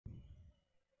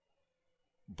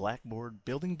Blackboard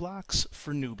Building Blocks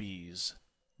for Newbies,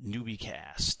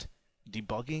 NewbieCast,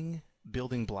 Debugging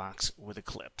Building Blocks with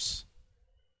Eclipse.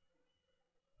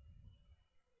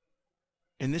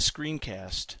 In this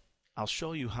screencast, I'll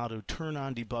show you how to turn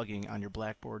on debugging on your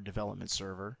Blackboard development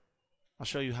server. I'll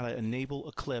show you how to enable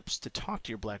Eclipse to talk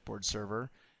to your Blackboard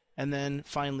server, and then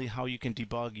finally how you can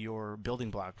debug your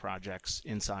building block projects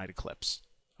inside Eclipse.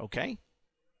 Okay?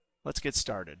 Let's get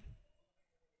started.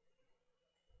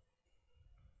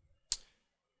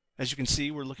 As you can see,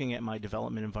 we're looking at my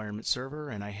development environment server,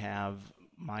 and I have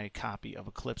my copy of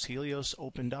Eclipse Helios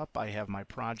opened up. I have my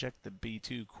project, the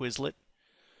B2 Quizlet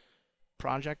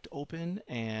project, open,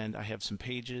 and I have some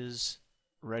pages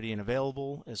ready and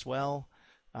available as well.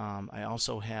 I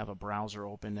also have a browser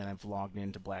open, and I've logged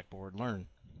into Blackboard Learn.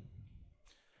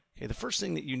 Okay, the first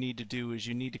thing that you need to do is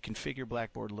you need to configure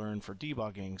Blackboard Learn for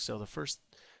debugging. So the first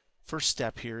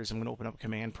step here is I'm going to open up a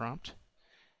command prompt,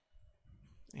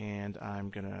 and I'm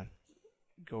going to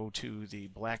go to the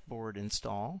Blackboard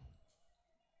install.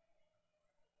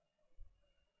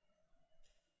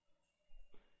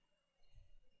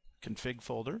 Config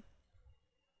folder.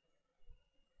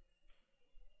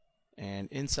 And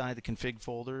inside the config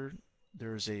folder,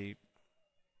 there's a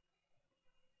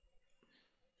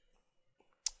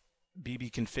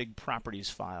bbconfig properties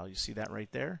file. You see that right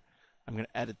there? I'm going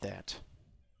to edit that.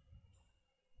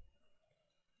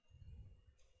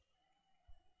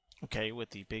 Okay, with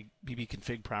the big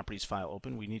bbconfig properties file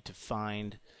open, we need to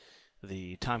find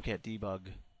the Tomcat debug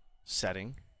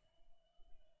setting.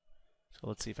 So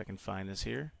let's see if I can find this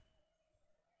here.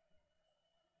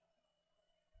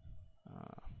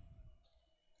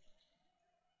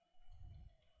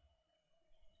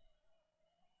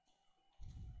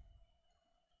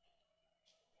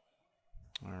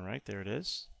 All right, there it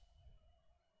is.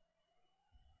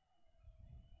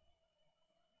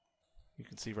 You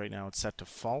can see right now it's set to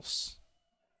false.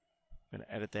 I'm going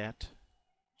to edit that,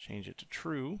 change it to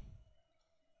true.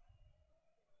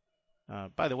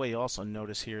 By the way, you also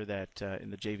notice here that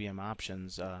in the JVM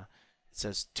options, it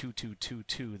says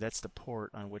 2222. That's the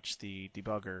port on which the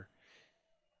Tomcat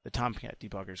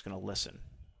debugger is going to listen.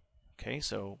 Okay,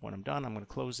 so when I'm done, I'm going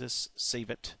to close this, save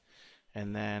it,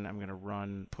 and then I'm going to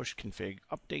run push config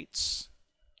updates.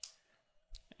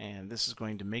 And this is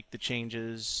going to make the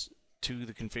changes to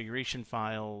the configuration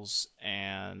files,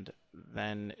 and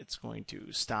then it's going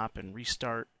to stop and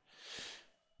restart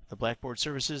the Blackboard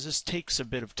services. This takes a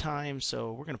bit of time,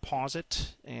 so we're going to pause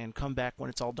it and come back when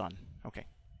it's all done. Okay.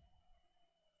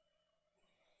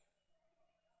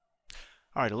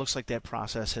 All right, it looks like that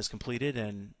process has completed,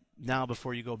 and now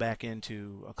before you go back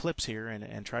into Eclipse here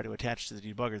and try to attach to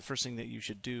the debugger, the first thing that you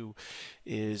should do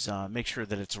is make sure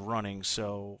that it's running.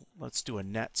 So let's do a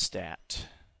netstat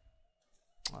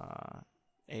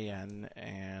an,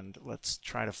 and let's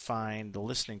try to find the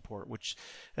listening port, which,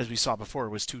 as we saw before,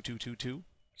 was 2222.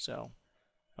 So,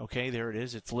 okay, there it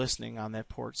is. It's listening on that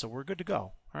port, so we're good to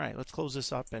go. All right, let's close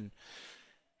this up and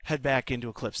head back into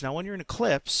Eclipse. Now, when you're in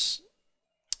Eclipse,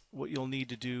 what you'll need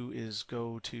to do is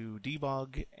go to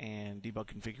Debug and Debug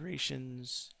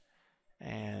Configurations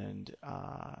and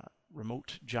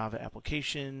Remote Java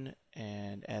Application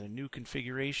and add a new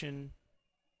configuration.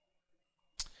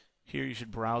 Here you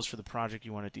should browse for the project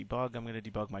you want to debug. I'm going to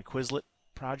debug my Quizlet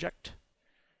project,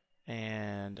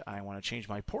 and I want to change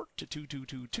my port to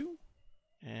 2222,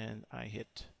 and I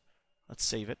hit, let's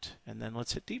save it, and then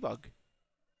let's hit debug.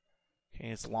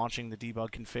 Okay, it's launching the debug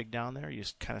config down there. You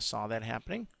just kind of saw that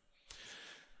happening.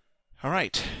 All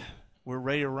right, we're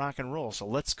ready to rock and roll. So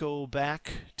let's go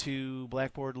back to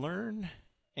Blackboard Learn,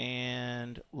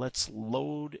 and let's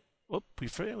load. Whoop,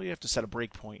 we have to set a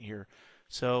breakpoint here.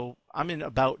 So I'm in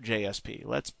About JSP.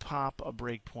 Let's pop a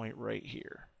breakpoint right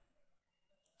here.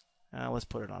 Let's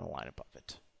put it on a line above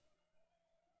it.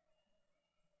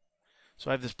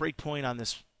 So I have this breakpoint on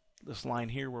this line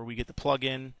here where we get the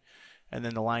plugin, and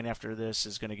then the line after this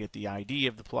is going to get the ID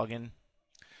of the plugin.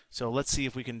 So let's see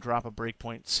if we can drop a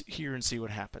breakpoint here and see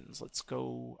what happens. Let's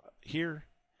go here,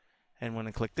 and when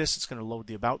I click this, it's going to load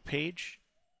the About page,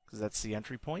 because that's the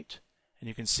entry point. And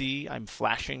you can see I'm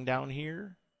flashing down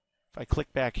here. If I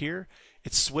click back here,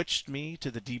 it switched me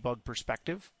to the debug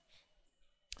perspective.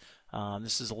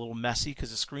 This is a little messy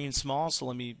because the screen's small, so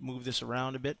let me move this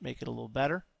around a bit, make it a little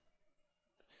better.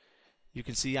 You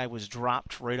can see I was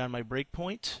dropped right on my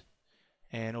breakpoint,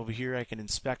 and over here I can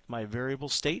inspect my variable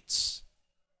states.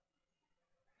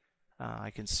 I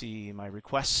can see my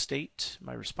request state,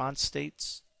 my response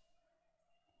states,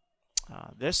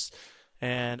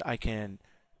 and I can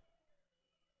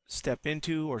step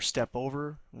into or step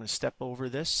over. I'm going to step over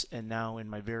this, and now in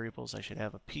my variables I should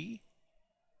have a P,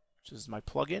 which is my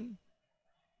plugin.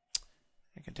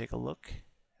 I can take a look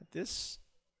at this,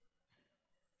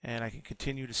 and I can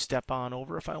continue to step on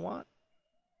over if I want.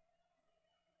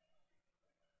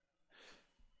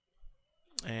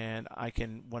 And I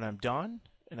can, when I'm done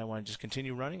and I want to just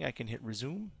continue running, I can hit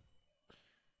resume.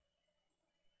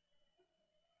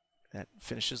 That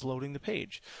finishes loading the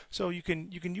page. So you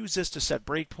can use this to set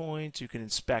breakpoints. You can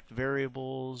inspect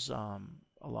variables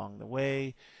along the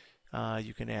way.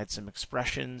 You can add some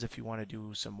expressions if you want to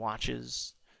do some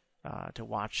watches to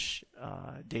watch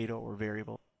data or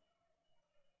variable.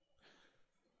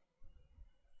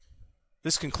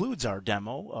 This concludes our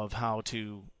demo of how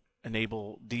to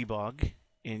enable debug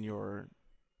in your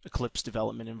Eclipse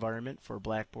development environment for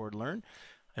Blackboard Learn.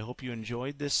 I hope you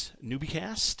enjoyed this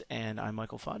NewbieCast, and I'm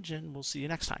Michael Fudge, and we'll see you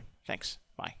next time. Thanks.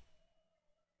 Bye.